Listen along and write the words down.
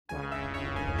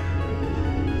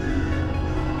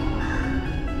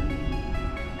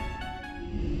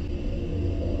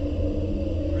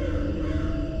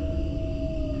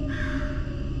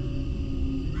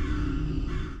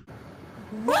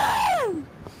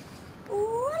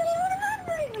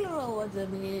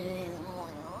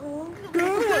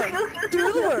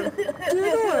worm. Do the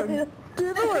worm.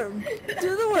 Do the worm.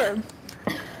 Do the worm.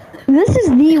 This is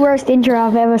the worst intro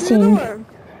I've ever seen.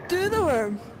 Do the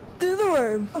worm. Do the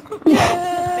worm.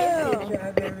 Yeah.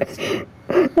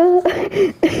 Oh,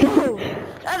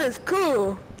 that is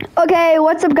cool. Okay,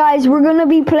 what's up, guys? We're gonna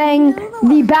be playing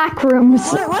the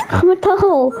Backrooms. What the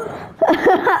hell?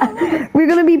 We're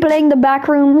gonna be playing the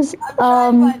Backrooms.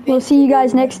 We'll see you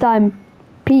guys next time.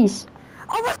 Peace.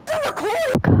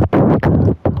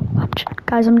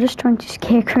 Guys, I'm just trying to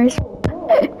scare Chris.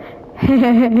 Wake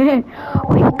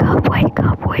up, wake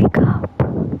up, wake up.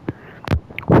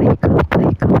 Wake up,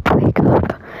 wake up, wake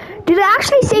up. Did it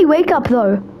actually say wake up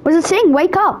though? Was it saying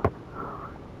wake up?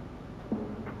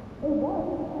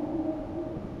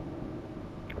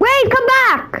 Wait, come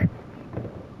back!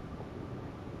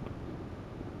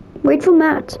 Wait for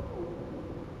Matt.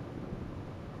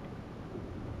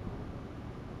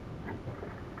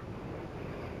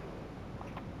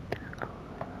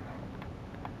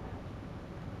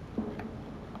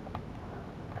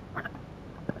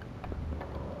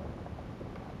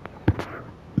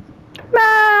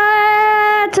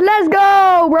 Matt, let's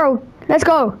go, bro. Let's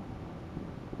go.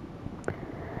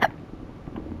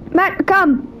 Matt,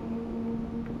 come.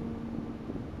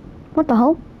 What the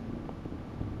hell?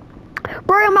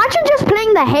 Bro, imagine just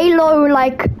playing the Halo,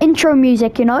 like, intro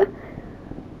music, you know?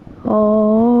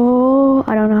 Oh,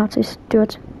 I don't know how to do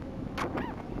it.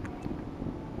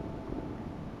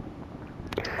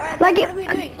 Like,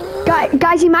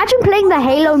 guys, imagine playing the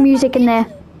Halo music in there.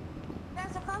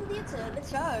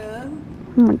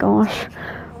 Oh my gosh.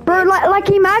 Bro, like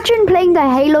imagine playing the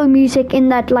Halo music in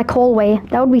that, like, hallway.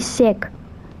 That would be sick.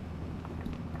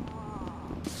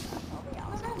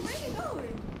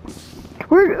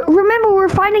 Remember, we're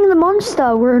fighting the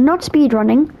monster. We're not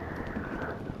speedrunning.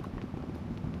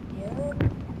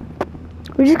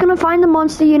 We're just gonna find the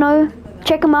monster, you know,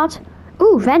 check him out.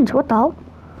 Ooh, vent, what the hell?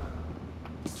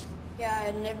 Yeah,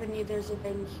 I never knew there's a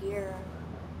vent here.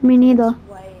 Me neither.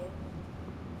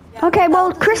 Yeah, okay,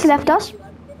 well, Chris left us.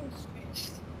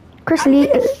 Chris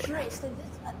left.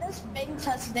 This vent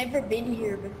has never been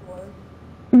here before.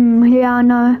 Yeah, I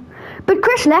know. But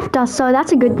Chris left us, so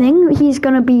that's a good thing. He's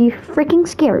gonna be freaking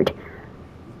scared.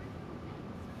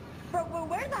 Bro,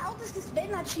 where the hell does this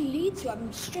vent actually lead to?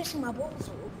 I'm stressing my balls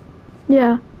off.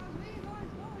 Yeah.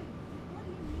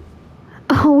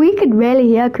 Oh, we could barely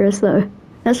hear Chris though.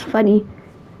 That's funny.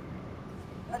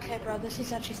 Okay, bro, this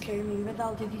is actually scaring me. Where the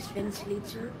hell do these vents lead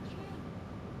to?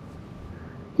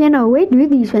 Yeah, no, where do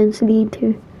these vents lead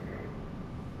to?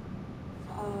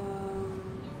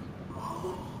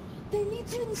 They lead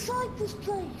to inside this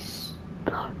place.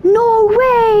 No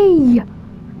way!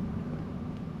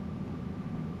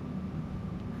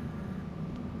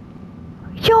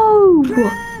 Yo!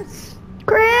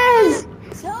 Chris!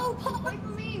 So, wait for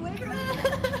me, wait for me.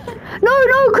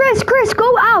 No, Chris,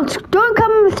 go out. Don't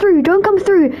come through. Go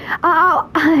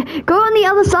on the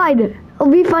other side. It'll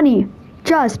be funny.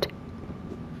 Just.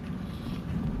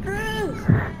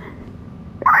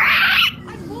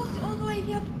 I walked all the way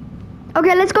here.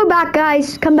 Okay, let's go back,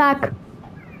 guys. Come back.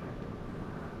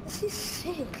 This is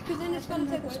sick. Because then it's gonna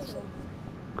take us.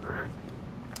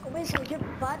 Wait, so your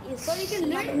butt is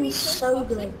so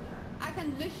good. I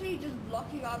can literally just block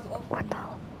you guys off. What the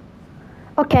hell?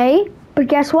 Okay, but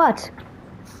guess what?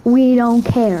 We don't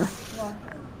care. What?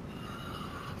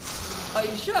 Are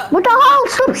you sure? What the hell?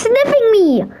 Stop sniffing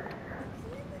me!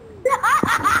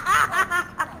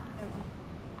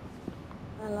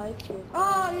 I like you.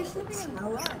 Oh, you're sniffing in my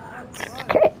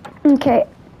Okay.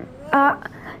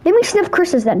 Let me sniff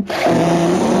Chris's then.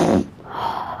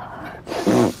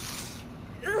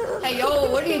 Hey, yo,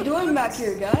 what are you doing back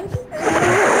here, guys?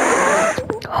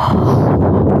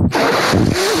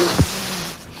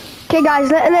 Okay,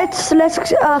 guys, let's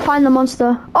find the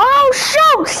monster. Oh,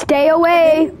 shoot! Stay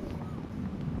away.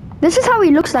 This is how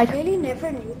he looks like. I really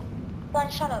never knew. But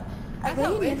shut up. I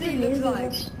really never knew there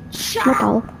was. Shut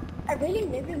up. I really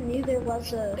never knew there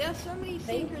was a. There's so many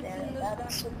secrets in this.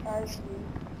 That surprised me.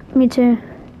 Me too.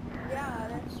 Yeah,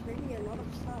 that's really a lot of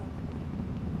stuff.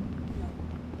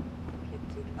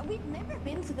 We've never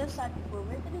been to this side before.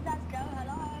 Where did you guys go?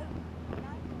 Hello?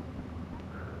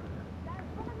 Guys,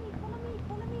 follow me.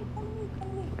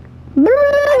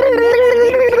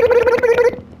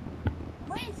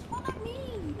 Wait, follow me!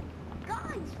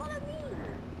 Guys, follow me!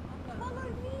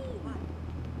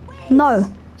 Wait! No.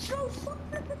 Stop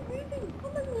moving!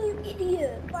 Follow me, you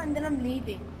idiot! Fine, then I'm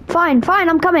leaving. Fine,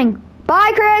 I'm coming.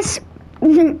 Bye, Chris.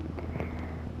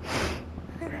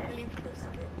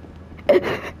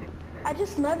 I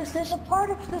just noticed there's a part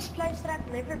of this place that I've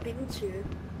never been to.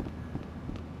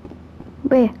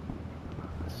 Where?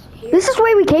 This is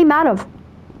where we came out of.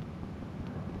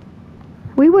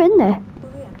 We were in there. Oh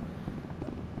yeah.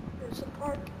 There's a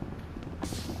park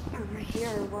over here,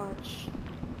 watch.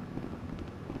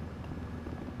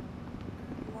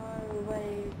 Whoa,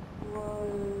 wait, whoa.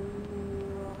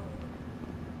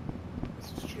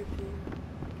 This is trippy.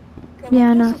 Okay,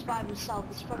 Yeah, I Chris know. is by himself,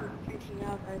 he's probably freaking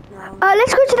out right now.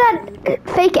 Let's go to that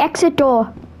fake exit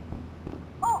door.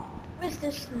 Oh! Where's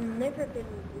this? Never been.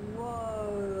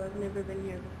 Whoa, I've never been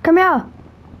here before. Come here.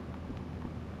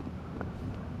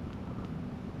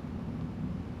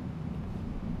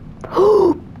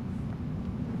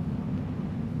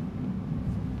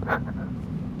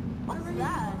 What's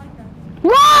that?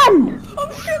 Run!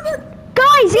 Oh shit!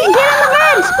 Guys, get in the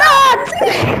vents!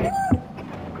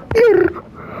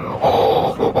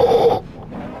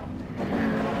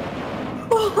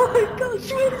 Oh my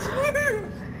gosh, where's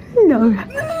No.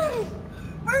 No!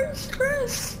 Where's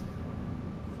Chris?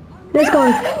 Let's go.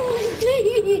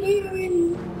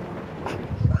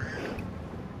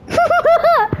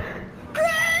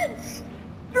 Chris!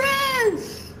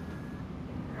 Chris!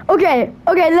 Okay,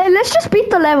 let's just beat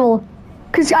the level.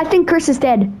 Because I think Chris is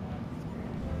dead.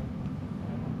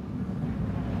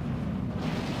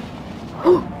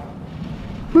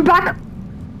 We're back.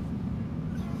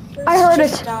 I heard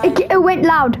it. It went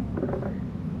loud.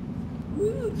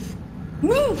 Move!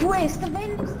 Move! Where's the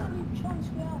vendor still? You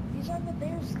chance me out. He's over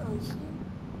there still, see?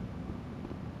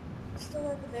 He's still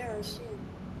over there, I see.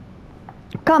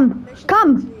 Come.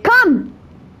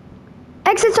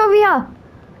 Exit's over here.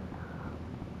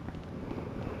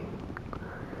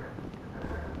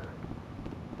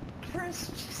 Chris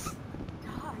just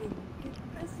died.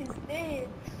 Chris is dead.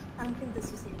 I don't think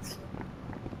this is it.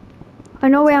 I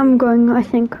know where I'm going, I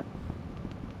think.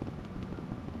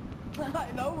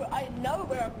 I know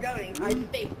where I'm going, I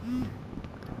think.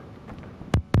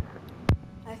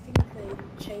 I think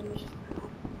they changed the map.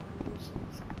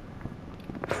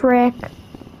 Frick.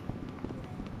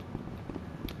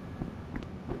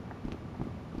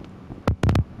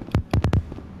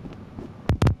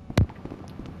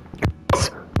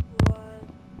 What?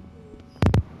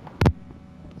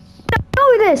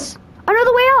 Know this.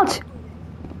 Another way out.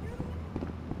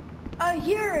 Oh,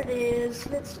 here it is.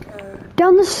 Let's go.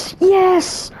 Down this.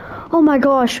 Yes. Oh my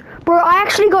gosh, bro! I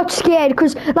actually got scared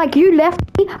because, like, you left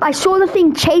me. I saw the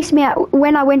thing chase me out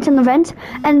when I went in the vent,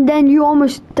 and then you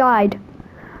almost died.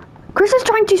 Chris is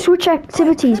trying to switch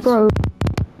activities, bro.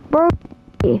 Bro,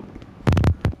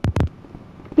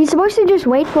 he's supposed to just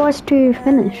wait for us to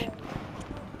finish.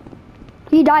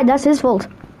 He died. That's his fault.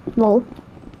 Lol.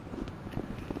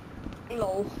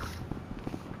 Lol.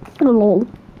 Lol.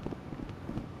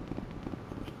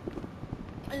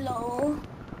 Lol.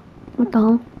 What the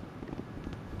hell?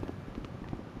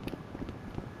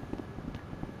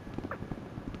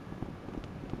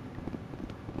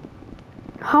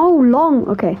 How long?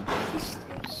 Okay.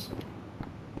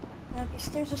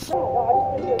 There's a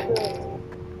song.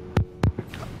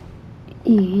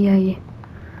 Yeah.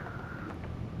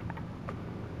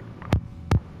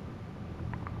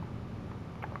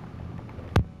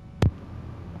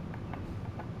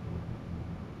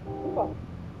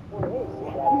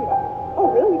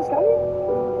 Oh, really? You just got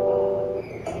here?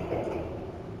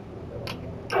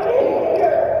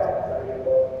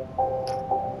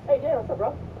 Hey, Dan, what's up,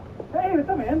 bro? Hey, what's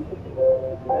up, man?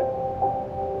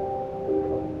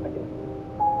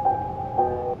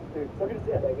 Dude, so good to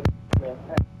see you. Man.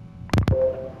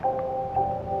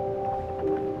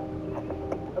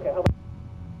 Okay, how about...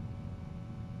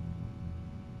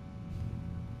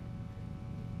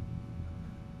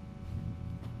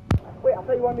 Wait, I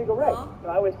thought you wanted me to go right. Huh? No,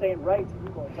 I was saying right, and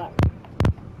you going left.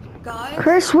 Guys,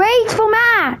 Chris, wait for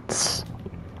Matt.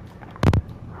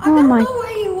 I Oh don't my. know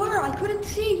where you were. I couldn't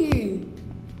see you.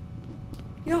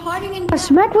 You're hiding in.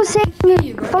 Gosh, Matt was saying,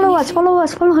 you, bro. follow Can us, you follow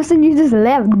us, follow us, and you just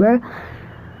left, bro.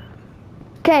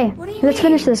 Okay, What do you let's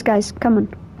finish mean? this, guys. Come on.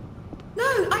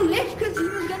 No, I left because he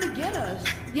was gonna get us.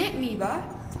 Get me, bro.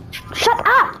 Shut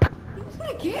up. He was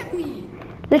gonna get me.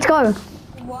 Let's go.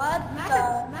 What?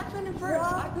 Matt went in first.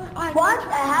 What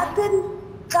happened?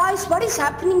 Guys, what is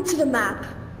happening to the map?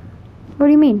 What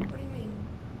do you mean? What do you mean?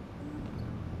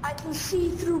 I can see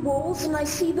through walls and I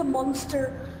see the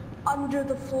monster under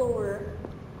the floor.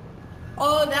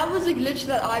 Oh, that was a glitch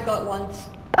that I got once.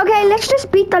 Okay, let's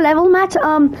just beat the level, Matt.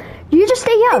 You just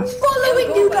stay here. It's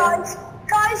following you guys.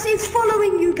 Guys, it's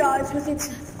following you guys with its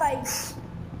face.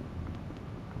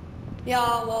 Yeah,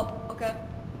 well, okay.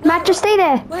 Matt, just stay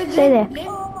there. Wait, Stay there.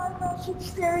 Oh my gosh, it's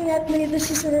staring at me.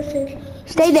 This is horrific.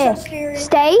 Stay This there. is so scary.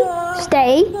 Stay. No,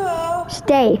 Stay. no.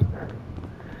 Stay.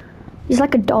 He's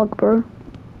like a dog, bro.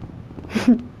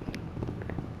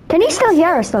 Can he still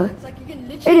hear us, though? It's like you can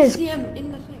literally It is. see him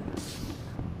in the thing.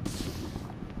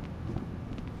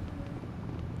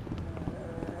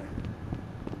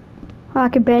 I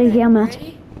could barely hear Matt.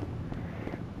 Ready?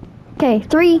 Okay,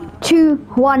 3, 2,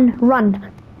 1,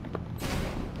 run.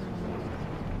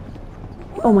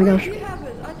 Oh my gosh. You have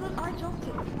it. I thought I dropped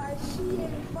it. I see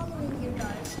him following you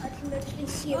guys. I can literally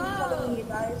see him following you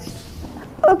guys.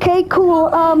 Okay, cool.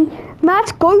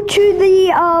 Matt, go to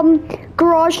the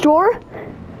garage door.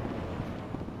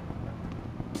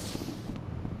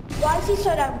 Why is he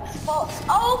so damn fast?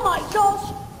 Oh my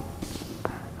gosh!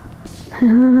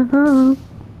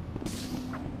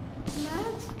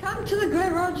 Matt, come to the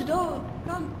garage door.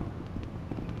 Come.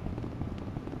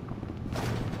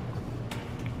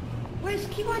 Wait,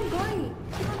 keep on going.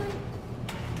 Keep on going.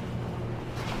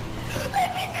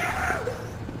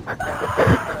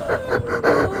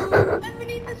 And we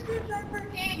need the screwdriver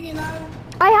again, you know.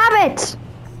 I have it.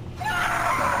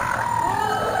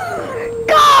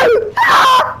 Go!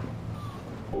 Ah!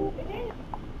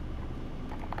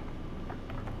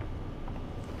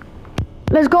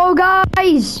 Let's go,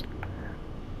 guys.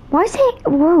 Why is it?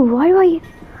 Whoa! Why do I?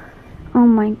 Oh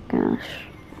my gosh.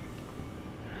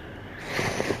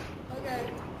 Okay.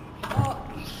 Oh,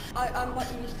 I'm not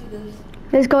used to this.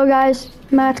 Let's go, guys.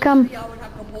 Matt, come. I would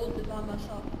have to hold it by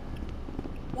myself.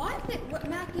 Why is it,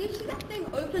 Matt, do you see that thing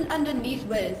open underneath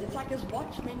Wes? It's like his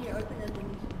watch menu open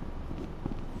underneath.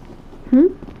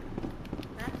 Hmm?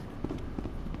 Matt?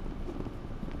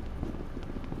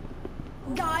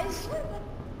 Guys,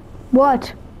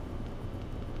 What?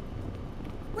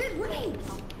 Where's Wayne?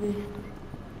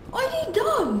 Are you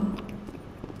dumb?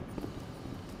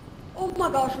 Oh my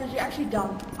gosh, was you actually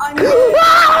dumb? I'm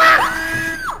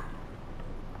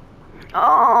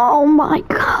Oh my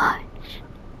gosh.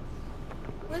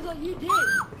 Where's are you dead?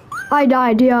 I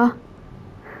died, yeah.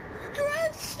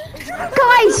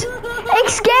 Guys,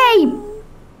 escape!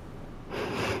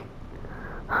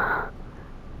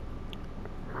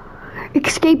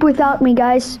 Escape without me,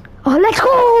 guys. Oh, let's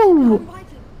go!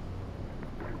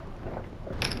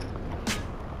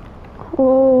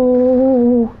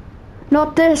 Oh,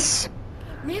 not this.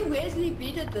 Me and Wesley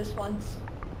beat it this once.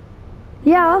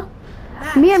 Yeah.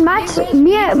 Me and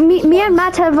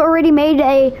Matt have already made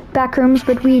a backrooms,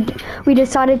 but we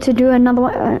decided to do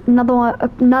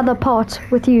another part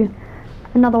with you,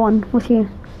 another one with you.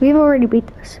 We've already beat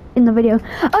this in the video.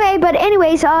 Okay, but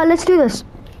anyways, let's do this.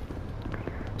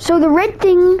 So the red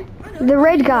thing, the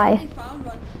red guy. Found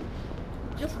one.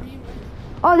 Just me.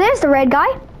 Oh, there's the red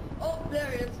guy. Oh, there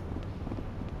he is.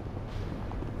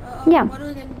 Yeah. What are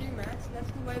we gonna do, Matt? That's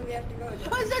the way we have to go.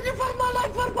 I said you fight my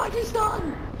life for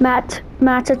Pakistan.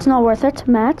 Matt, it's not worth it.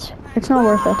 Matt, it's not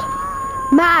worth it.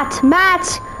 Matt.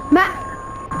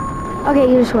 Okay,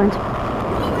 you just went.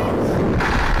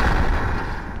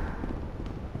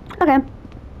 Okay.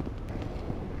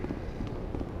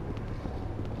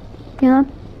 You know,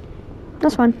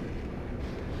 that's fine.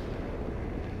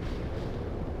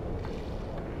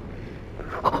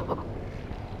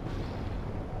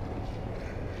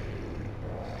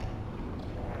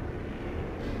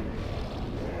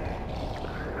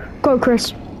 Go,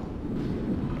 Chris.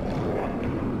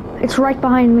 It's right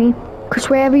behind me. Chris,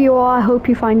 wherever you are, I hope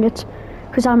you find it.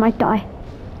 Because I might die.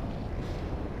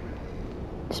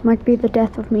 This might be the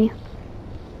death of me.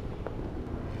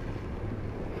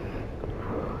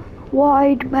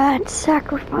 Why'd Matt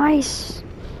sacrifice?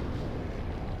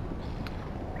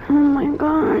 Oh my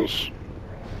gosh.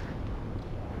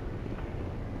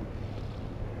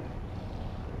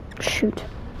 Shoot.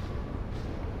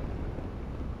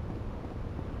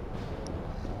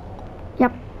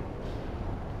 Yep.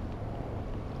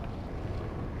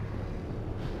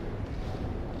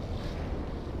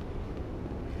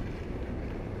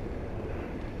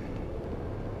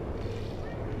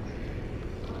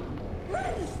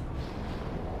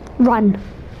 Run.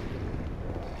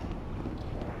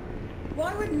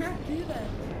 Why would Matt do that?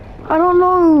 I don't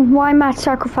know why Matt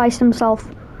sacrificed himself.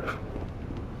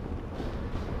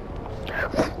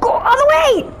 Go other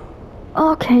way!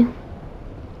 Okay.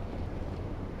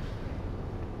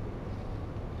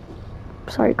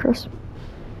 Sorry, Chris.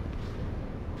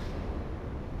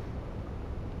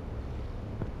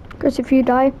 Chris, if you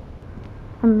die,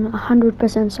 I'm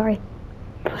 100% sorry.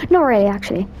 Not really,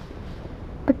 actually.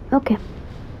 But, okay.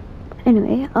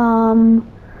 Anyway,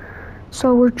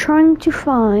 so we're trying to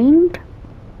find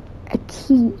a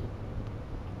key.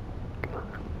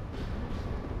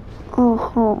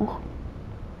 Oh.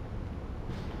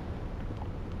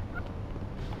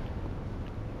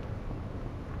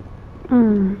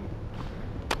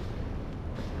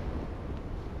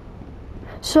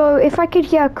 So if I could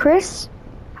hear Chris,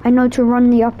 I know to run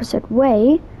the opposite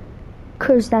way,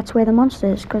 because that's where the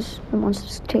monster is, because the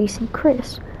monster's chasing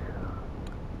Chris.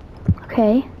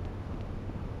 Okay.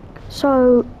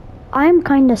 So I'm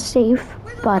kinda safe,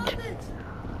 but...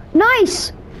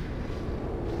 Nice!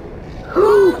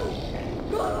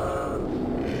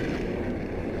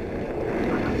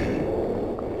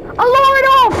 Alarm it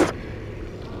off!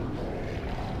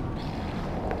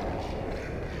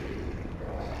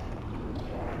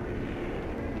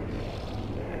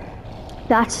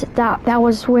 That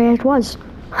was where it was.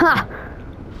 Ha!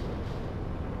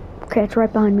 Okay, it's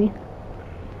right behind me.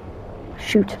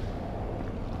 Shoot.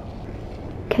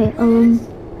 Okay,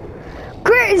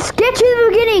 Chris, get to the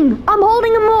beginning! I'm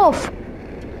holding him off!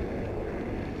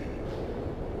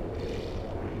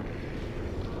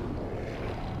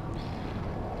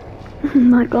 Oh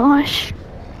my gosh.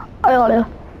 I oughta.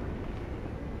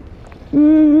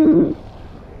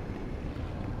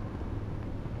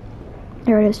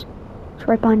 There it is. It's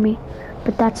right behind me.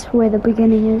 But that's where the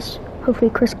beginning is. Hopefully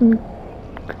Chris can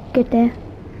get there.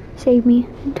 Save me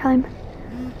in time.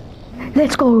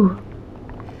 Let's go!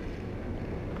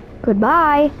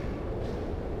 Goodbye!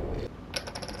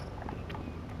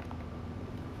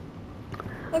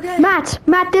 Okay. Matt,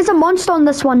 there's a monster on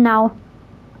this one now.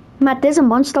 Matt, there's a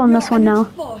monster on this one now.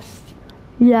 Fast.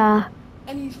 Yeah.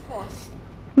 And he's fast.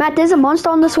 Matt, there's a monster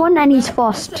on this one and he's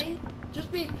fast.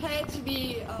 Just be prepared to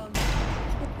be,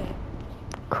 prepared.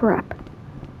 Crap.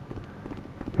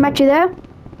 Matt, you there?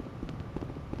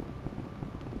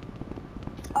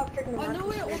 I know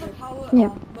where all the power Yeah.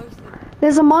 are, mostly.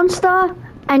 There's a monster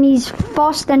and he's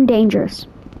fast and dangerous.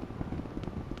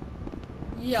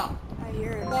 Yeah. I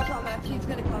hear it. Watch out, Matt. He's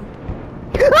gonna come.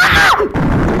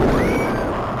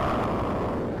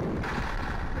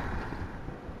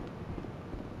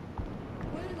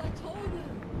 Wait, I told him.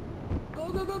 Go,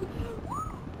 go, go, go.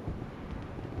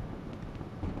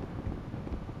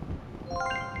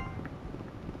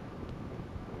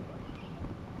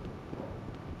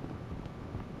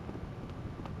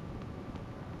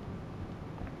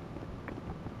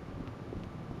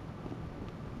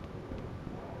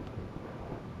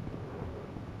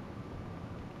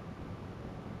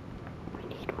 We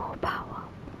need more power.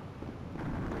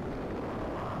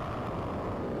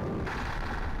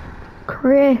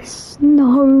 Chris,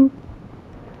 no.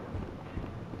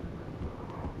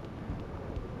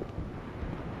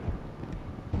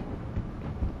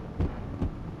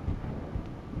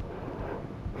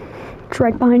 It's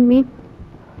right behind me.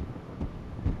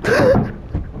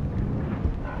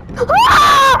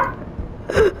 Ah!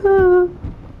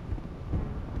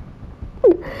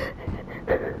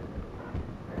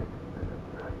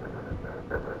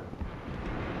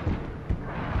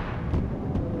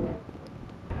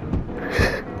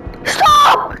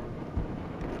 Stop!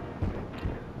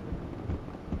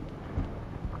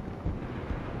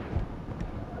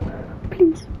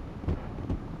 Please.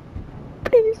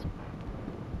 Please.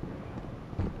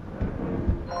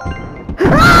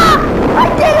 Ah! I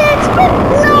did it! But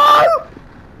no!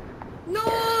 No!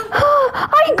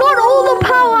 I got all the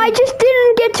power, I just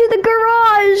didn't get to the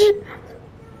garage!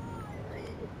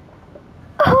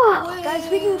 Ah. Guys,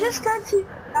 we can just start to...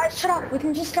 Guys, shut up. We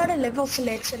can just start a level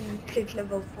select and click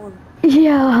level 4.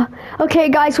 Yeah. Okay,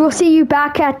 guys, we'll see you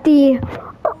back at the...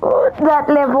 that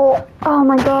level. Oh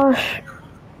my gosh.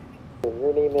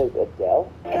 Your name is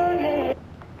Adele?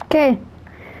 Okay.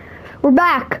 We're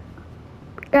back.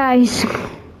 Guys.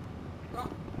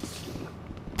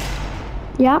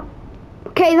 Yeah.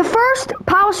 Okay, the first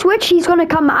power switch, he's gonna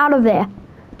come out of there.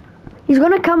 He's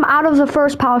gonna come out of the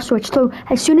first power switch. So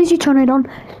as soon as you turn it on,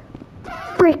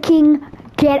 freaking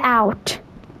get out.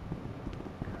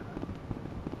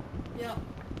 Yeah.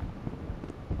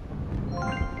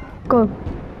 Go.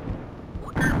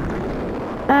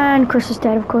 And Chris is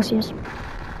dead, of course he is.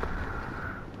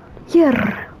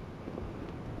 Yeah.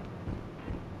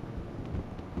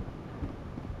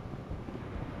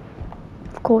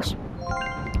 Of course.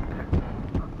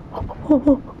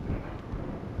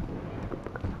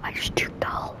 I just took the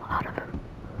hell out of him.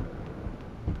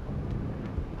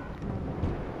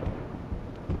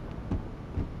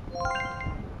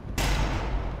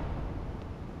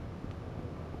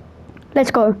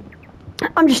 Let's go.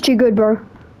 I'm just too good, bro.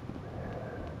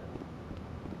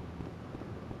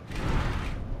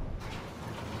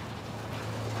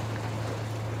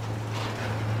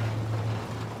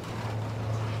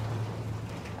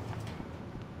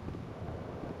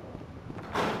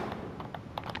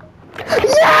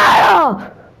 Yeah!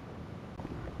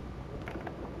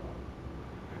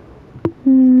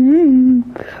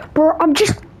 Bro, I'm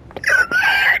just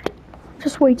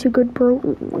way too good, bro.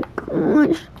 Oh my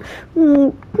gosh.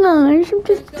 Oh gosh, I'm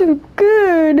just too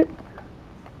good.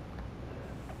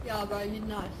 Yeah, bro, you're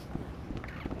nice.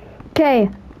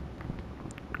 Okay.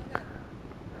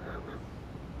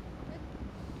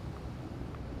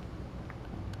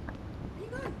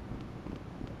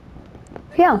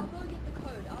 Yeah. I'll go get the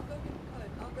code.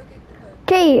 I'll go get the code.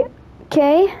 Okay.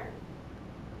 Okay.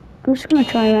 I'm just gonna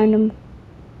try random.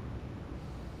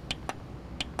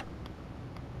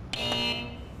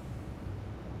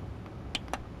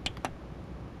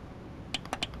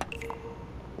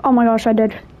 Oh my gosh, I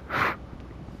did.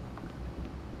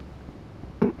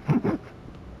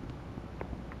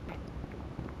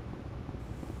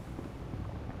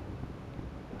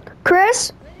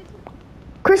 Chris?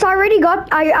 Chris, I already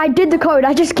got, I did the code,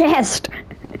 I just guessed.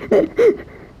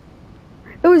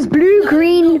 It was blue,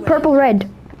 green, purple, red.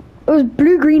 It was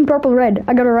blue, green, purple, red.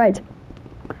 I got it right.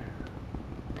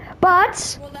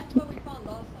 But... Well, that's what we found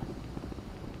last time.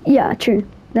 yeah, true.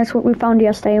 That's what we found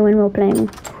yesterday when we were playing.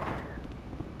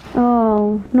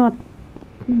 Oh, not...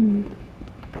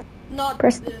 Not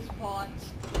Press- this part.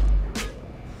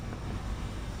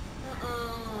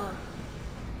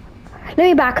 Let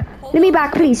me back. Let me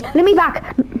back, please. Let me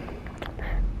back.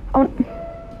 Oh,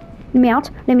 let me out.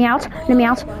 Let me out. Let me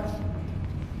out.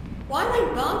 Why am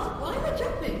I bouncing? Why am I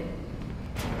jumping?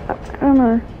 I don't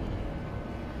know.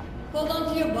 Hold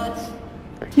on to your butts.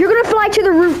 You're gonna fly to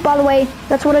the roof, by the way.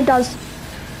 That's what it does.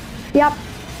 Yep.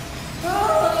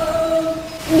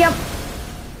 Oh! Yep.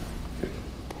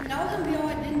 When I was in VR,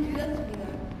 I didn't do that to me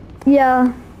though.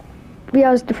 Yeah.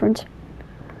 Yeah, it's different.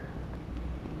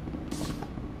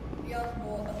 VR is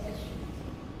more efficient.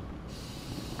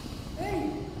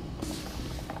 Hey!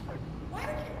 Why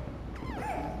would you?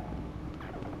 Hey!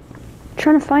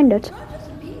 Trying to find it. Don't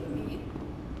just leave me.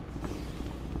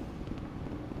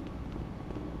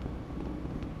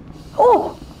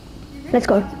 Oh! Let's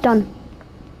go. Done.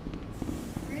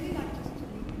 Really like just to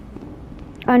leave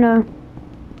me. I know.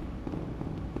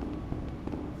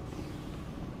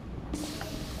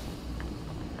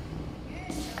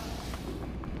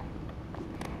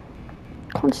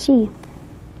 Can't see.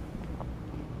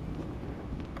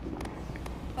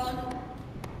 Fun.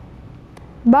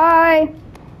 Bye.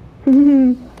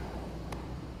 You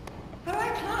How do I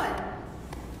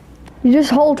climb?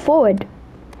 just hold forward.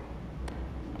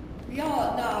 Yeah,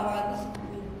 no, right, listen to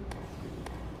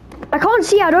me. I can't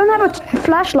see. I don't have a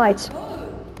flashlight. Go!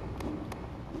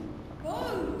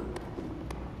 Go!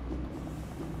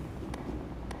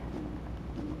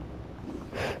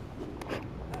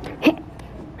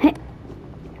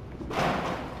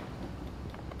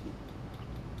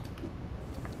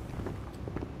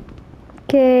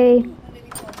 Okay.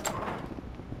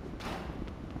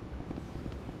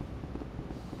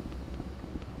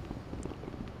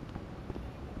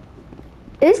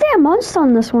 Is there a monster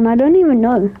on this one? I don't even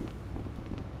know.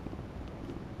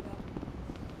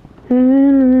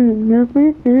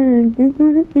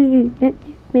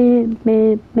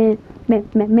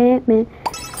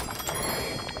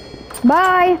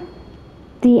 Bye.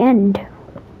 The end.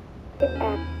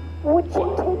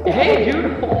 Hey,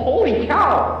 dude! Holy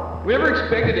cow! We never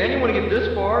expected anyone to get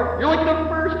this far. You're like the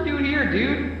first dude here,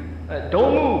 dude.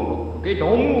 Don't move, okay?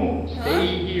 Don't move.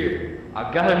 Stay here.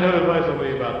 I've got to notify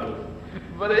somebody about this.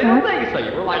 But it'll take a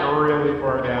second. We're like really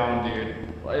far down, dude.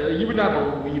 Like, you would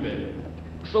not believe it.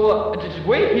 So just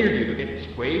wait here, dude. Okay?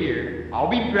 Just wait here. I'll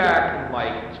be back in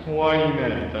like 20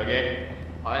 minutes. Okay?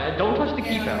 Don't touch the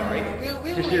keypad, alright?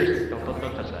 We'll Just wait. seriously, don't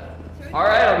touch that. All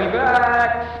right, I'll be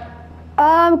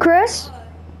back. Chris,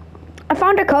 I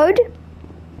found a code.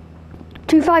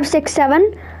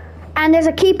 2567, and there's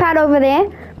a keypad over there.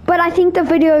 But I think the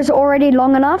video is already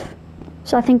long enough,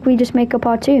 so I think we just make a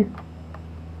part 2.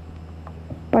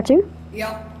 Part 2?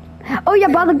 Yeah. Oh yeah,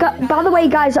 by the way,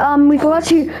 guys,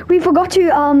 we forgot to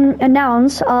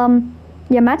announce.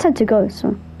 Yeah, Matt had to go,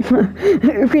 so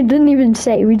we didn't even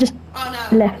say. We just Oh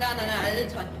no, left. no,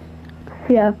 it's fine.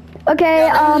 Yeah. Okay.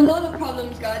 Yeah, there was a lot of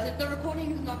problems, guys. If the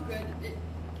recording is not good,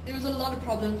 there was a lot of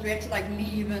problems. We had to like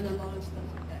leave and a lot of stuff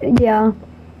like that. Yeah.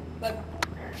 But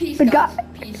peace, But guys.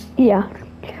 Peace. Yeah.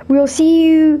 We'll see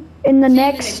you in the See you in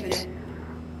the next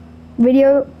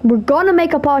video. We're gonna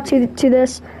make a part 2 to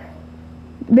this.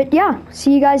 But yeah,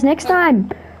 see you guys next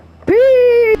time.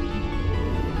 Peace.